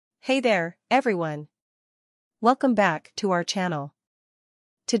Hey there, everyone. Welcome back to our channel.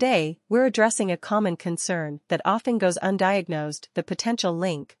 Today, we're addressing a common concern that often goes undiagnosed: the potential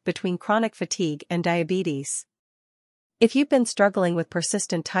link between chronic fatigue and diabetes. If you've been struggling with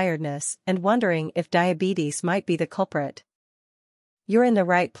persistent tiredness and wondering if diabetes might be the culprit, you're in the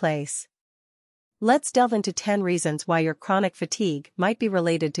right place. Let's delve into 10 reasons why your chronic fatigue might be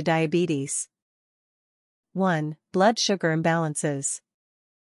related to diabetes. 1. Blood sugar imbalances.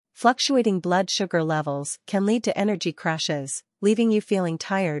 Fluctuating blood sugar levels can lead to energy crashes, leaving you feeling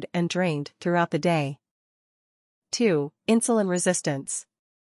tired and drained throughout the day. 2. Insulin resistance.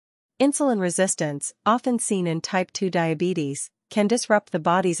 Insulin resistance, often seen in type 2 diabetes, can disrupt the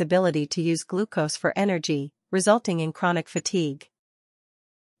body's ability to use glucose for energy, resulting in chronic fatigue.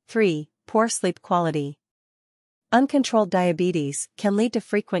 3. Poor sleep quality. Uncontrolled diabetes can lead to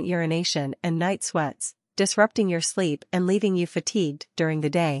frequent urination and night sweats, disrupting your sleep and leaving you fatigued during the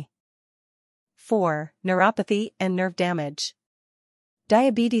day. 4. Neuropathy and nerve damage.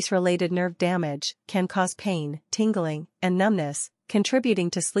 Diabetes-related nerve damage can cause pain, tingling, and numbness, contributing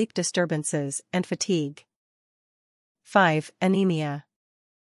to sleep disturbances and fatigue. 5. Anemia.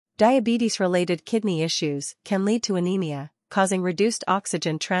 Diabetes-related kidney issues can lead to anemia, causing reduced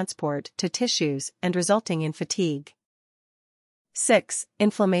oxygen transport to tissues and resulting in fatigue. 6.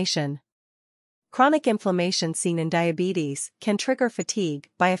 Inflammation. Chronic inflammation seen in diabetes can trigger fatigue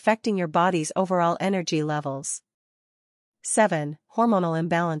by affecting your body's overall energy levels. 7. Hormonal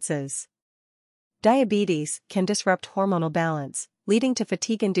imbalances. Diabetes can disrupt hormonal balance, leading to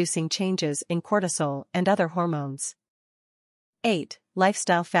fatigue-inducing changes in cortisol and other hormones. 8.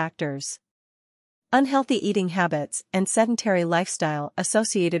 Lifestyle factors. Unhealthy eating habits and sedentary lifestyle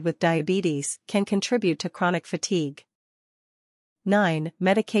associated with diabetes can contribute to chronic fatigue. 9.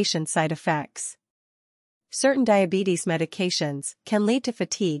 Medication side effects. Certain diabetes medications can lead to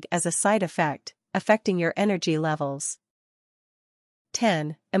fatigue as a side effect, affecting your energy levels.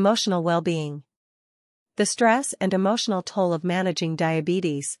 10. Emotional well-being. The stress and emotional toll of managing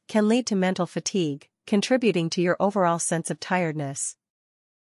diabetes can lead to mental fatigue, contributing to your overall sense of tiredness.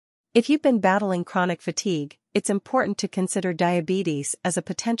 If you've been battling chronic fatigue, it's important to consider diabetes as a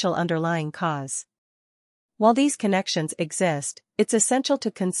potential underlying cause. While these connections exist, it's essential to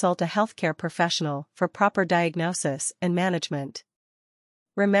consult a healthcare professional for proper diagnosis and management.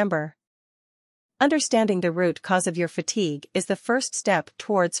 Remember, understanding the root cause of your fatigue is the first step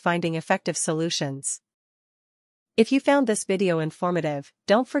towards finding effective solutions. If you found this video informative,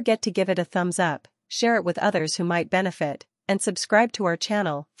 don't forget to give it a thumbs up, share it with others who might benefit, and subscribe to our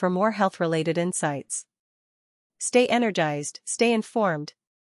channel for more health-related insights. Stay energized, stay informed.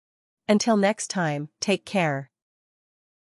 Until next time, take care.